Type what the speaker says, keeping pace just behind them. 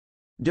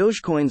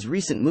Dogecoin's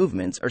recent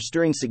movements are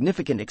stirring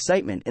significant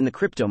excitement in the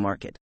crypto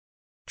market.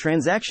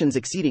 Transactions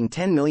exceeding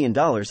 $10 million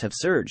have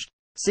surged,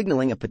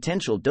 signaling a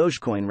potential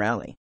Dogecoin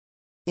rally.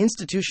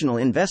 Institutional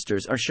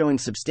investors are showing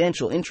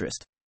substantial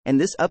interest, and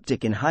this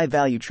uptick in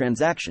high-value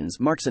transactions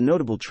marks a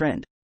notable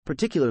trend,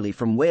 particularly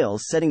from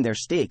whales setting their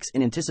stakes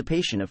in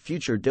anticipation of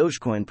future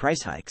Dogecoin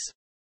price hikes.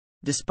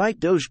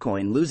 Despite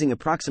Dogecoin losing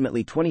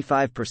approximately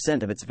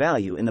 25% of its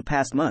value in the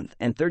past month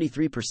and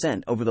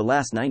 33% over the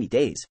last 90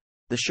 days,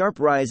 the sharp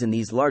rise in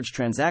these large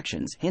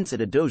transactions hints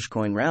at a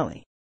Dogecoin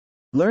rally.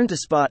 Learn to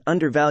spot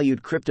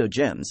undervalued crypto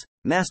gems,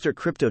 master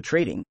crypto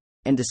trading,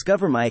 and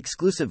discover my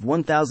exclusive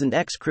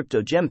 1000x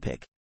crypto gem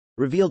pick,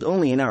 revealed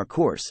only in our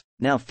course,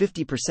 now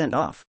 50%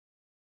 off.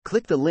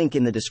 Click the link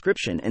in the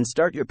description and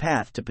start your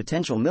path to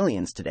potential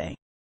millions today.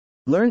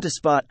 Learn to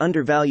spot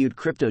undervalued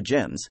crypto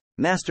gems,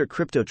 master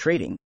crypto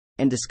trading,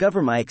 and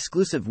discover my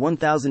exclusive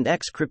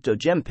 1000x crypto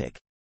gem pick,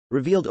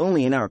 revealed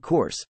only in our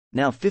course,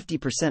 now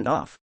 50%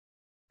 off.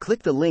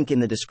 Click the link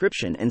in the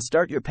description and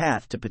start your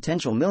path to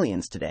potential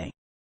millions today.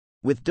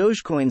 With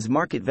Dogecoin's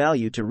market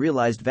value to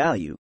realized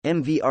value,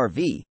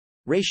 MVRV,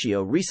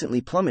 ratio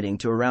recently plummeting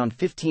to around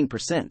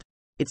 15%,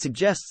 it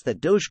suggests that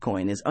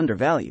Dogecoin is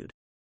undervalued.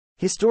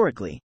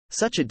 Historically,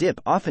 such a dip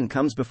often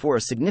comes before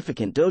a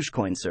significant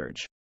Dogecoin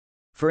surge.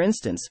 For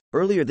instance,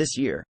 earlier this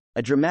year,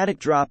 a dramatic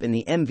drop in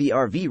the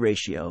MVRV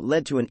ratio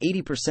led to an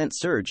 80%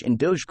 surge in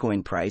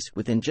Dogecoin price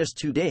within just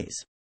 2 days.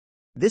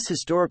 This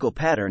historical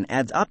pattern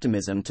adds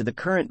optimism to the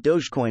current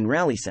Dogecoin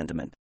rally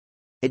sentiment.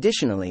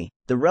 Additionally,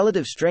 the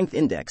Relative Strength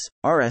Index,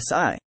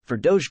 RSI, for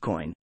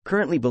Dogecoin,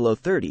 currently below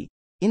 30,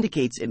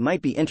 indicates it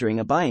might be entering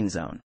a buying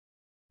zone.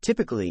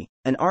 Typically,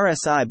 an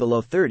RSI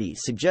below 30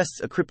 suggests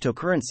a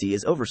cryptocurrency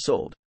is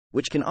oversold,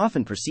 which can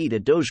often precede a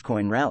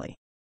Dogecoin rally.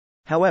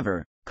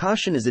 However,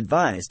 caution is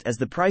advised as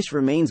the price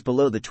remains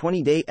below the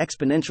 20-day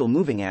exponential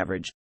moving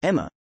average,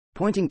 EMA,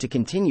 pointing to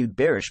continued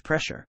bearish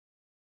pressure.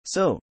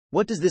 So,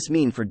 what does this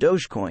mean for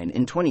Dogecoin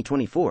in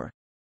 2024?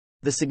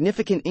 The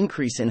significant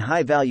increase in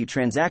high-value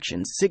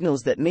transactions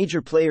signals that major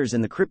players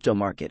in the crypto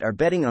market are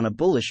betting on a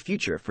bullish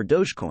future for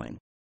Dogecoin.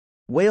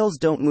 Whales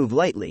don't move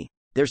lightly,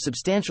 their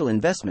substantial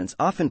investments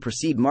often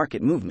precede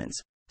market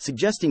movements,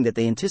 suggesting that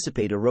they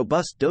anticipate a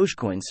robust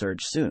Dogecoin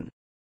surge soon.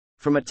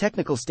 From a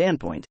technical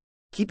standpoint,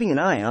 keeping an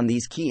eye on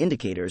these key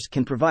indicators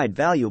can provide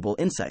valuable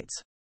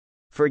insights.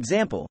 For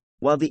example,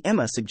 while the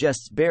EMA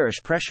suggests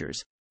bearish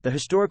pressures, the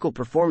historical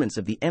performance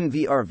of the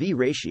MVRV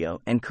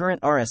ratio and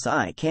current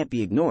RSI can't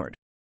be ignored.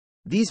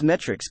 These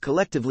metrics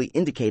collectively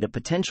indicate a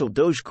potential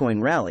Dogecoin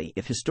rally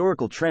if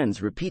historical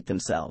trends repeat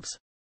themselves.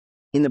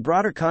 In the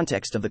broader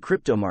context of the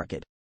crypto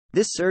market,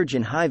 this surge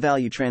in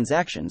high-value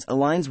transactions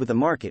aligns with a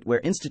market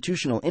where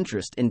institutional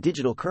interest in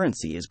digital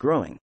currency is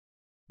growing.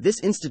 This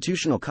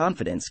institutional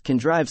confidence can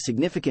drive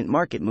significant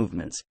market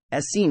movements,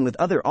 as seen with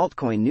other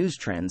altcoin news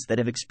trends that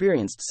have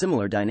experienced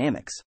similar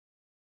dynamics.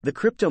 The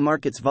crypto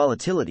market's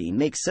volatility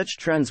makes such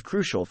trends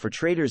crucial for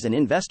traders and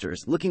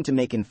investors looking to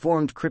make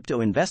informed crypto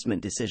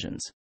investment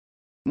decisions.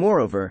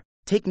 Moreover,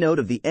 take note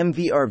of the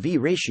MVRV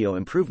ratio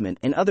improvement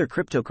in other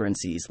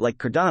cryptocurrencies like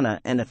Cardano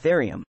and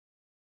Ethereum.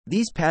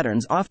 These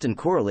patterns often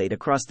correlate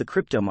across the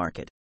crypto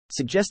market,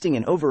 suggesting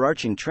an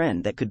overarching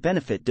trend that could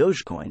benefit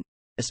Dogecoin,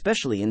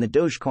 especially in the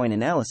Dogecoin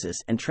analysis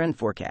and trend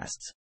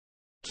forecasts.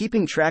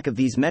 Keeping track of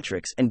these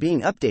metrics and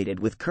being updated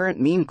with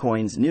current meme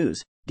coins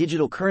news,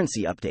 digital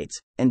currency updates,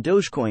 and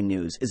Dogecoin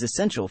news is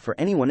essential for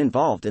anyone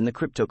involved in the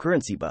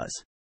cryptocurrency buzz.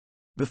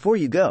 Before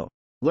you go,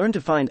 learn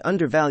to find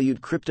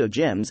undervalued crypto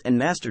gems and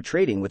master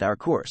trading with our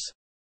course.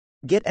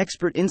 Get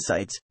expert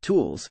insights,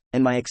 tools,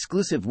 and my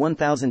exclusive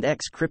 1000x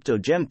crypto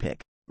gem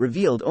pick,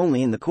 revealed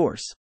only in the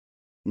course.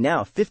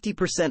 Now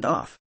 50%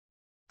 off.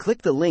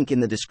 Click the link in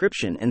the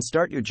description and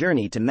start your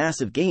journey to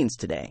massive gains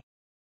today.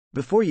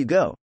 Before you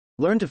go,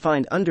 learn to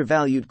find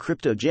undervalued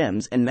crypto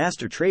gems and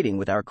master trading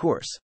with our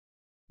course.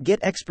 Get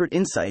expert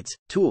insights,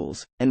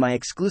 tools, and my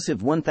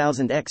exclusive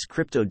 1000x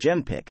crypto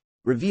gem pick,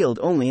 revealed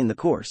only in the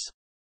course.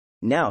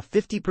 Now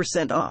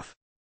 50% off.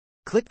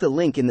 Click the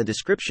link in the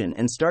description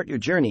and start your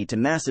journey to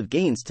massive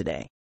gains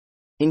today.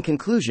 In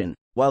conclusion,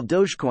 while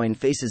Dogecoin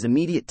faces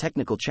immediate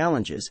technical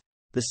challenges,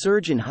 the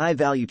surge in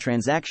high-value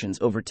transactions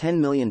over $10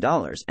 million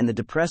and the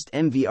depressed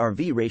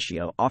MVRV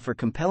ratio offer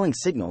compelling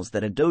signals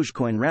that a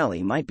Dogecoin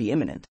rally might be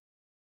imminent.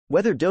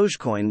 Whether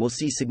Dogecoin will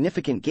see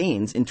significant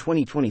gains in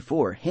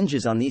 2024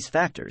 hinges on these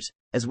factors,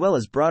 as well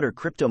as broader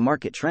crypto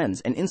market trends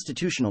and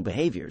institutional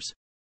behaviors.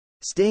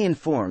 Stay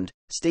informed,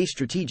 stay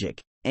strategic,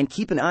 and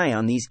keep an eye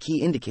on these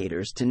key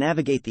indicators to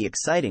navigate the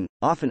exciting,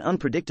 often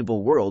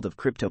unpredictable world of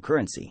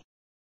cryptocurrency.